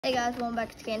Hey guys, welcome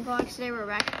back to DEOXYS. Today we're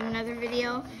back with another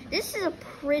video. This is a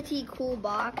pretty cool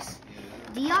box.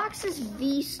 DEOXYS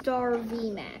V-Star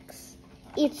VMAX.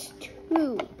 It's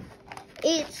two.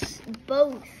 It's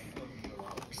both.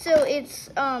 So it's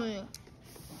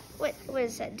what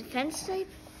is that? Defense type?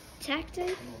 Attack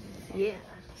type? Yeah.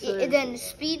 So And then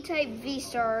speed type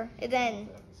V-Star, and then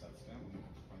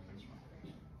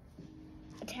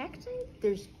attack type?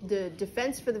 there's the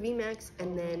defense for the VMAX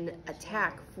and then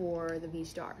attack for the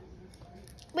V-Star.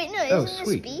 Wait, no, isn't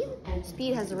it speed?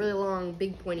 Speed has a really long,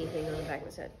 big pointy thing on the back of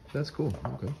his head. That's cool.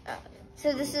 Okay.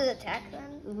 So this is attack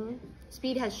then? Mm-hmm.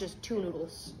 Speed has just 2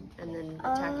 noodles, and then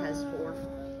attack has 4.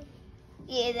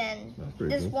 Yeah, then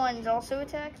this cool. one's also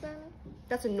attack then?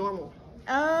 That's a normal.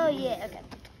 Oh, yeah, okay.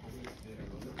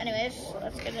 Anyways,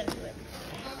 let's get into it.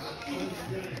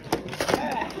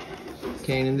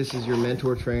 Kanan, this is your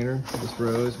mentor trainer, Miss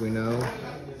Rose, we know.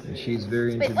 And she's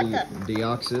very into the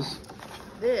DEOXYS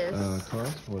This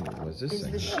cards. What was this is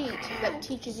thing? the sheet that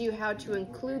teaches you how to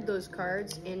include those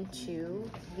cards into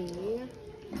the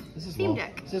theme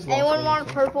deck. Anyone want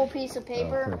a purple piece of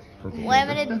paper? Purple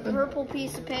Laminated purple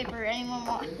piece of paper. Anyone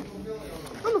want?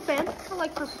 I'm a fan. I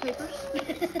like purple papers.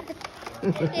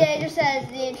 Yeah, it just has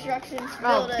the instructions.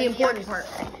 Oh, the important part.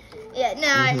 Yeah,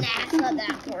 nah, it's not that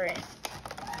important.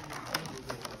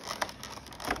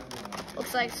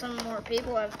 Looks like some more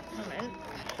people have come in.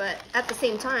 But at the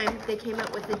same time, they came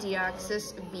out with the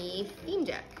DEOXYS V theme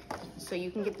deck. So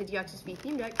you can get the DEOXYS V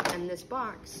theme deck and this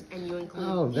box, and you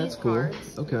include these cards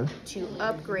to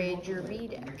upgrade your V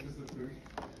deck.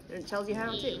 And it tells you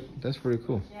how to. That's pretty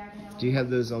cool. Do you have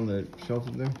those on the shelf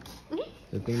up there? Mm-hmm.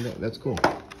 The theme deck? That's cool.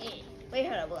 Wait,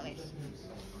 hold up, let me.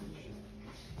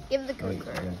 Give the code You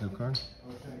card. got a code card?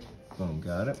 Boom,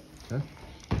 got it. Okay.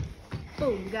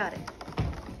 Boom, got it.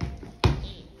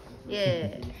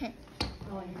 Yeah.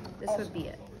 This would be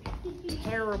a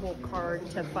terrible card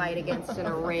to fight against in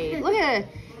a raid. Look at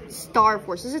Star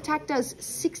Force. This attack does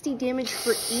 60 damage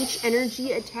for each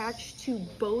energy attached to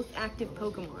both active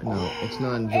Pokemon. No, it's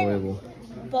not enjoyable.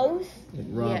 Both? It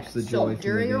robs the joy so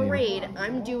during from the a game. raid,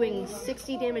 I'm doing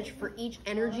 60 damage for each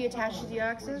energy attached to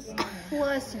DEOXYS,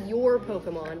 plus your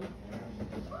Pokemon.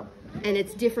 And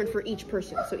it's different for each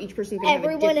person, so each person can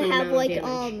Everyone have a different have amount like of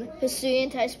damage. Hisuian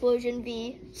Anti-Explosion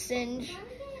V, Singe.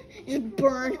 Just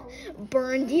burn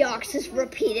DEOXYS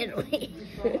repeatedly.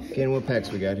 Okay, what packs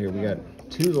we got here? We got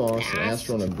 2 Lost, an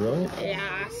Astral, and a Brilliant.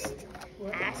 Lost,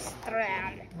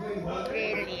 Astral,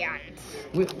 Brilliant.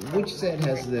 Which set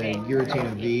has the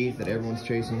Giratina V that everyone's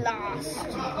chasing? Lost.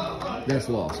 That's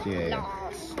Lost, yeah.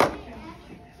 Lost.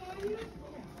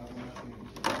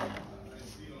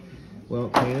 Well,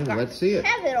 Kanan, let's see it.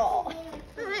 Have it all.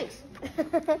 Nice.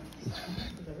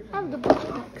 Have the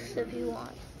box if you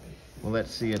want. Well,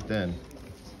 let's see it then.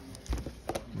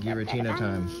 Giratina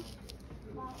time.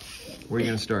 Where are you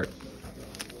going to start?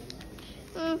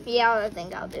 Yeah, I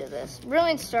think I'll do this.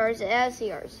 Brilliant Stars, it has the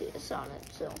Arceus on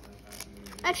it, so.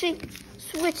 Actually,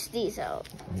 switch these out.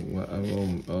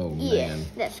 Oh Yeah, man.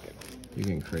 that's good. You're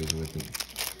getting crazy with me.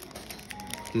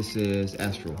 This is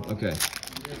Astral. Okay.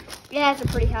 It has a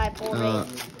pretty high pull rate.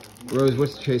 Rose,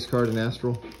 what's the chase card in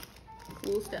Astral?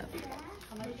 Cool stuff.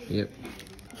 Yep.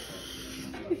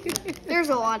 There's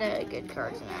a lot of good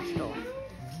cards in Astral.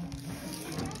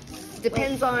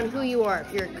 Depends on who you are.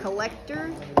 If you're a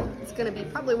collector, it's going to be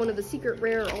probably one of the secret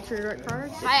rare alternate art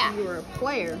cards. If you're a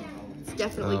player, it's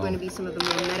definitely going to be some of the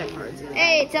more meta cards.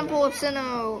 Hey, Temple of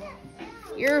Sinnoh,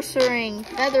 Ursaring,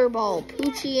 Featherball,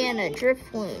 Poochyena,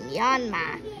 Driftloon,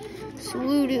 Yanma,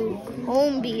 Swoodook,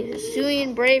 Homebee,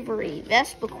 Hisuian Bravery,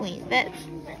 Vespa Queen.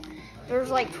 There's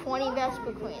like 20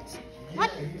 Vespa Queens.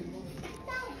 What?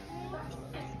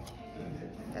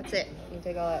 That's it. You can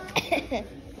take all that.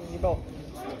 Here's your bowl.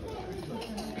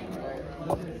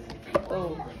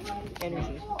 Oh,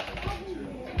 energy.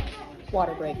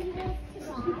 Water break.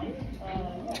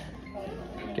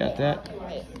 Got that?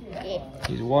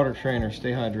 He's a water trainer.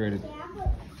 Stay hydrated.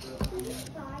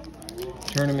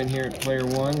 Tournament here at Player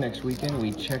One next weekend.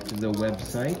 We checked the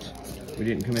website. We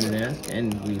didn't come in and ask,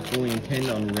 and we fully intend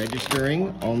on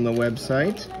registering on the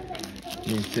website.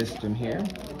 New system here.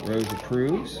 Rose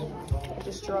approves.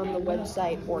 Register on the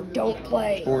website or don't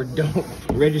play. Or don't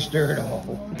register at all.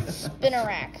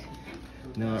 Spinnerack.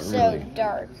 Not So really.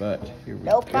 dark. But here we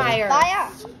No go. fire.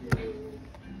 Fire.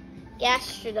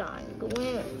 Gastrodon,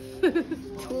 Gloom,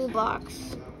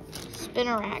 Toolbox,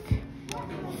 Spinnerack,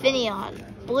 Finneon,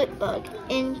 Blitbug,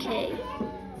 NK,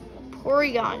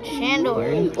 Porygon,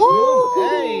 Chandler.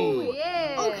 Ooh!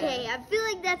 Yeah. Okay, I feel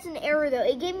like that's an error though.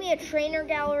 It gave me a trainer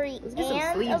gallery get some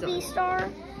and sleeves a on it. V-Star.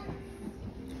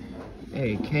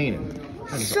 Hey, Kanan.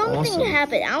 Something awesome.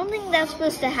 happened. I don't think that's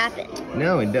supposed to happen.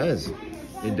 No, it does.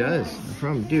 It does.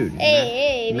 From dude.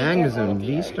 Hey, Magnezone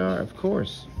V-Star, of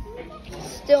course.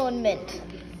 Still in mint.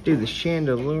 Dude, the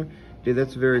chandelier. Dude,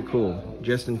 that's very cool.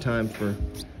 Just in time for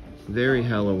very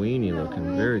Halloween-y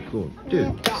looking. Very cool.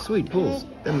 Dude, sweet pulls.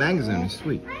 That Magnezone is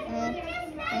sweet.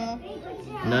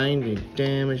 90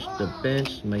 damage, the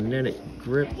bench, magnetic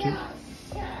grip. Dude.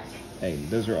 Hey,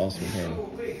 those are awesome, Kenny.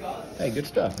 Hey, good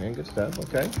stuff, man. Good stuff.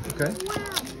 Okay, okay.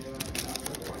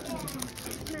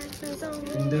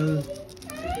 And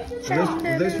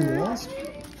are those from Lost?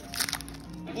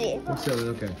 Yeah. What's up?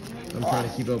 Okay. I'm trying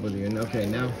to keep up with you. And okay,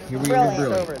 now here we go with Brilliant.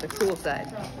 Brilliant. Over the cool side.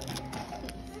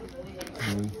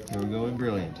 Here we go with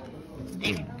Brilliant.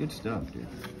 Dude, good stuff, dude.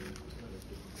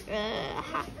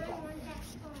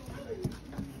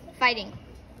 Fighting.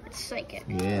 It's psychic.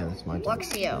 Yeah, that's my turn.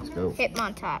 Luxio. Let's go.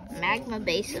 Hitmontop. Magma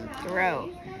Basin. Throw.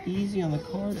 Easy on the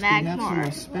cards. Dude, Magmar. have some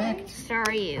respect.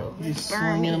 Staryu. You're just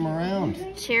slinging them around.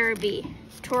 Cherubi.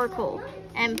 Torkoal.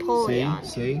 Empoleon.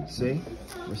 See?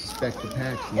 Respect the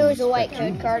pack. It was a white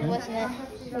code card, wasn't it?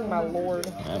 Oh my lord.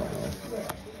 I don't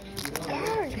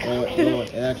know. Well,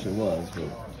 it actually was, but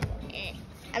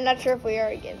I'm not sure if we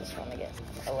already gave this one again.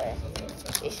 Away.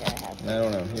 We should have. I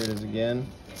don't know. Here it is again.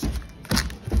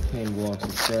 Pain blocks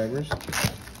subscribers.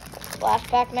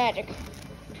 Flashback magic.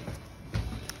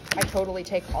 I totally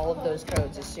take all of those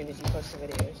codes as soon as you post the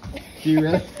videos. Do you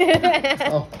really?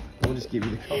 Oh, we'll just give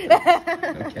you the code.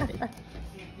 Okay.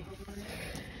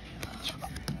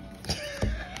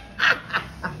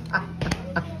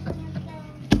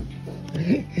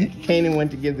 Kanan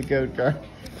went to give the code card.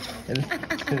 And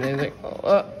they're like,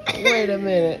 oh, wait a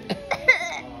minute.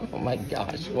 Oh my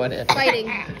gosh, whatever. Fighting.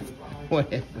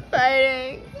 Whatever.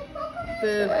 Fighting.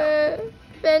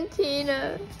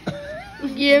 Bentina.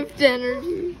 Gift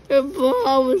energy.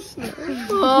 Abomination.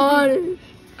 Water.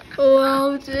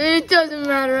 Well, it doesn't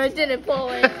matter. I didn't pull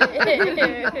it.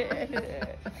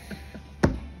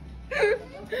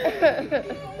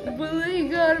 Willie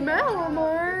got a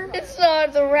Malamar. It's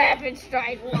not the rapid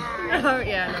strike one. Oh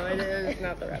yeah, no, it is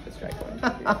not the rapid strike one.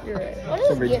 You're right. What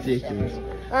So is gift ridiculous.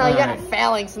 Oh, you got a Alright.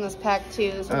 phalanx in this pack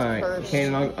too. This one's Alright, first.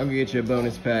 Kanan, I'll get you a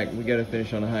bonus pack. We gotta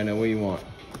finish on a high note. What do you want?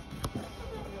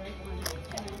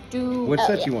 What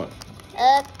set you want?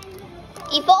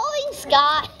 Evolving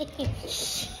Sky.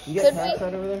 You got packs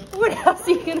out over there? What else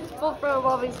are you gonna pull from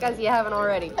Evolving Skies you haven't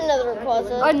already? Another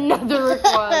Rayquaza. Another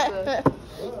Rayquaza.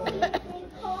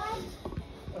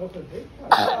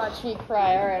 Watch me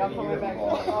cry. Alright, I'll put my back on.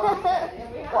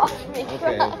 Watch me Okay.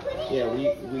 cry. Yeah,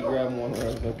 we grab one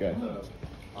rose. Okay.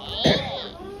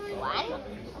 One.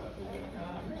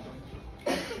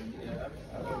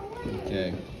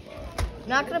 Okay.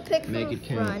 Not gonna pick from Make the it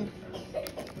count. front.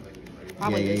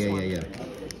 Probably this one. Yeah.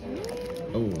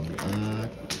 Oh,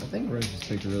 I think Rose just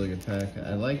picked a really good pack.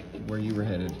 I like where you were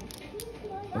headed.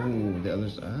 Oh, the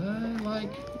others I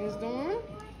like. Is the one?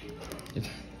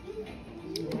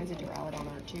 There's a Duraludon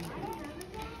art too.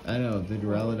 I know, the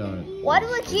Duraludon. Why do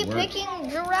I keep works. picking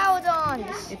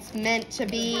Duraludons? It's meant to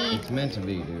be. It's meant to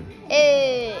be, dude.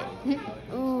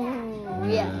 Ooh,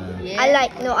 yeah. Yeah. I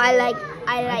like.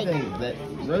 I think that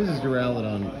Rose's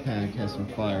Duraludon pack has some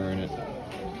fire in it.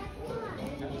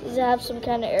 Does it have some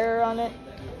kind of error on it?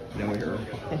 No error.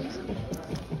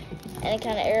 Any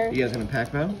kind of error? You guys gonna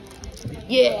pack battle?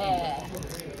 Yeah.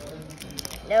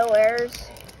 No errors.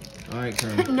 Alright,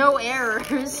 Colonel. No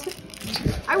errors.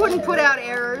 I wouldn't put out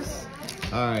errors.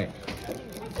 Alright.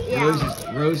 Yeah.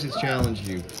 Rose has challenged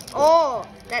you. Oh,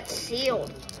 that's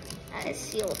sealed. That is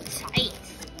sealed tight.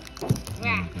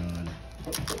 Yeah. Oh, God.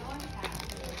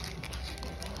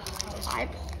 I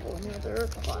pulled another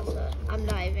Rayquaza. I'm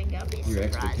not even gonna be Your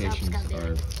surprised. expectations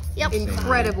are Yep.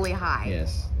 Incredibly high.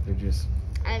 yes. They're just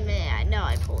I mean, I know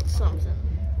I pulled something.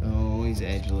 oh, he's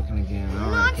edge looking again. I'm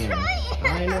All not right,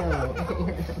 trying. I know.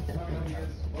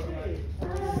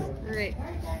 Great.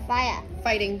 Fire.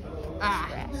 Fighting.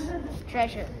 Grass.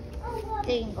 Treasure.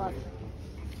 Digging glove.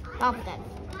 Confident.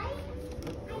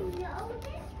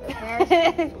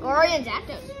 Orion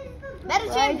Zapdos.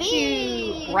 Medicine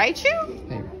V. Raichu?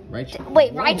 Hey, Raichu.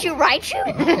 Wait, Raichu?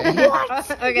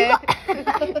 What? Okay. What?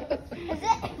 Has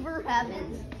that ever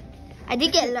happened? I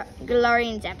did get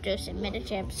Galarian Zapdos and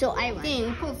Medicham, so I won. Dang,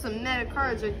 you pulled some meta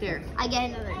cards right there. I get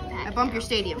another pack. I bumped your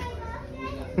stadium.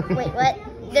 Wait, what?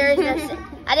 There is no.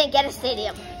 I didn't get a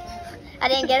stadium. I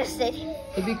didn't get a stadium.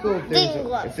 It'd be cool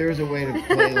if there was a way to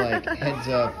play like heads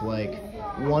up, like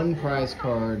one prize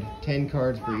card, 10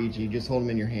 cards for each. You just hold them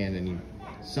in your hand and you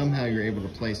somehow you're able to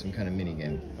play some kind of mini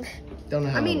game. Don't know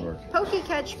how it works. Poke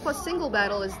Catch plus single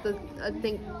battle is I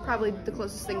think probably the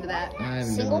closest thing to that. I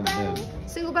haven't done that.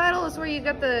 Single battle is where you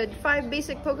got the 6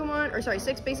 basic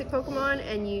Pokemon,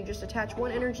 and you just attach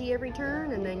 1 energy every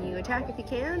turn, and then you attack if you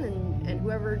can, and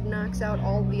whoever knocks out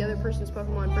all the other person's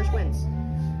Pokemon first wins.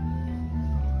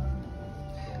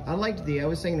 I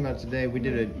was thinking about today, we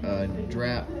did the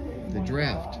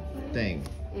draft thing,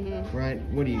 right?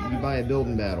 What do you buy a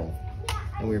building battle,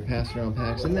 and we were passing around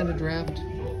packs. Isn't that a draft?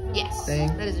 Yes, thing?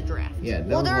 That is a draft. Yeah,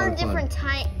 well, there are different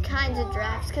kinds of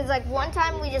drafts, because like one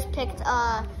time we just picked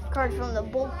cards from the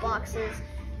bulk boxes.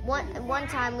 One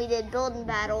time we did building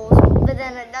battles, but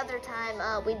then another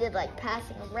time we did like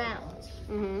passing around,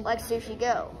 like Sushi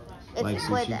Go. If you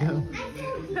play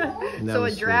that. So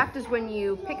a draft is when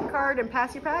you pick a card and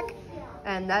pass your pack,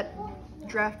 and that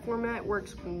draft format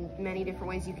works in many different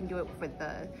ways. You can do it with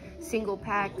the single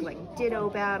pack, like Ditto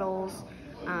battles.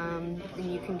 Then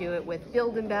you can do it with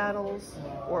build-in battles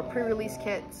or pre-release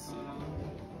kits.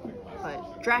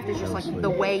 But draft is just like the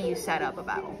way you set up a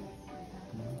battle.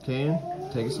 Okay,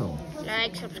 take us home.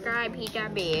 Like, subscribe, he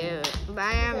got beer.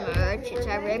 Buy our merch. It's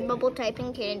our Redbubble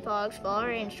typing CaneVlogs. Follow our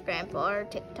Instagram, follow our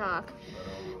TikTok.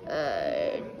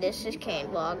 This is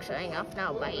CaneVlog signing off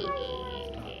now. Bye.